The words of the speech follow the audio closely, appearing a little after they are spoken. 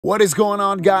What is going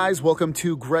on, guys? Welcome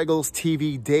to Greggles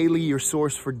TV Daily, your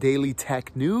source for daily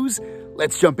tech news.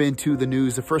 Let's jump into the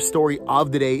news. The first story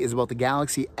of the day is about the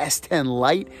Galaxy S10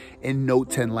 Lite and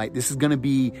Note 10 Lite. This is going to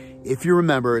be, if you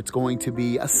remember, it's going to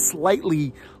be a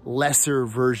slightly lesser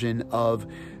version of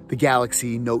the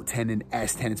Galaxy Note 10 and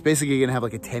S10. It's basically going to have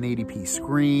like a 1080p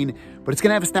screen, but it's going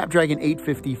to have a Snapdragon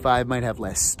 855, might have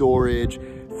less storage,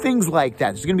 things like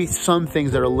that. There's going to be some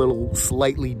things that are a little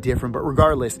slightly different, but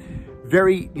regardless,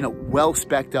 very, well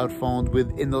spec'd out phones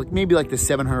maybe like the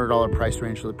 $700 price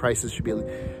range. So the prices should be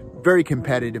very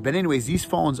competitive. But anyways, these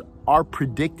phones are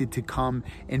predicted to come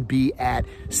and be at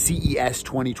CES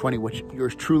 2020, which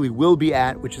yours truly will be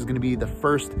at, which is going to be the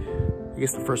first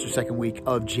or second week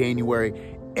of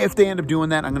January. If they end up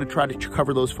doing that, I'm going to try to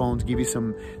cover those phones, give you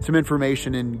some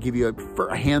information and give you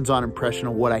a hands-on impression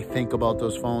of what I think about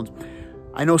those phones.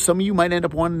 I know some of you might end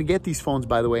up wanting to get these phones,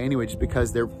 by the way, anyway, just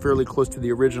because they're fairly close to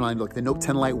the original. And look, the Note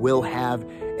 10 Lite will have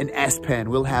an S Pen,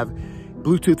 will have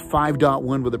Bluetooth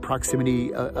 5.1 with the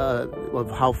proximity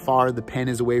of how far the pen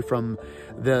is away from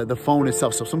the phone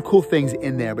itself. So some cool things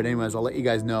in there. But anyways, I'll let you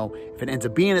guys know if it ends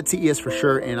up being at CES for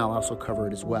sure, and I'll also cover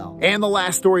it as well. And the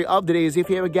last story of the day is if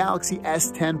you have a Galaxy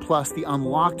S10 Plus, the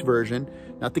unlocked version,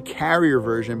 not the carrier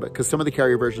version, but because some of the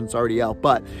carrier versions are already out,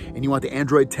 and you want the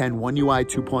Android 10 One UI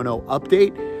 2.0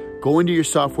 update, go into your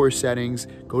software settings,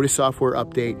 go to software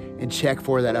update, and check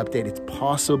for that update. It's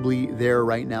possibly there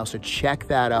right now, so check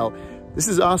that out. This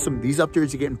is awesome. These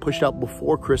updates are getting pushed out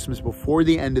before Christmas, before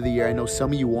the end of the year. I know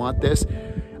some of you want this.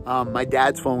 My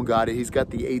dad's phone got it. He's got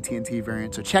the AT&T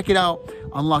variant. So check it out.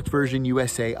 Unlocked version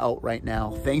USA out right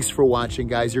now. Thanks for watching,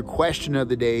 guys. Your question of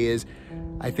the day is,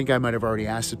 I think I might have already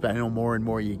asked it, but I know more and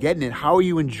more are you getting it. How are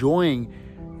you enjoying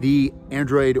the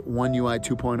Android One UI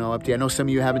 2.0 update? I know some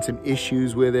of you are having some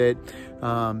issues with it,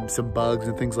 some bugs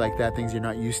and things like that, things you're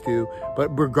not used to.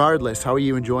 But regardless, how are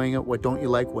you enjoying it? What don't you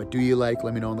like? What do you like?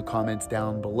 Let me know in the comments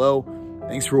down below.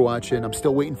 Thanks for watching. I'm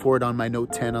still waiting for it on my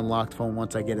Note 10 unlocked phone.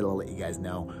 Once I get it, I'll let you guys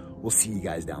know. We'll see you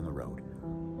guys down the road.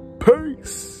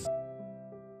 Peace.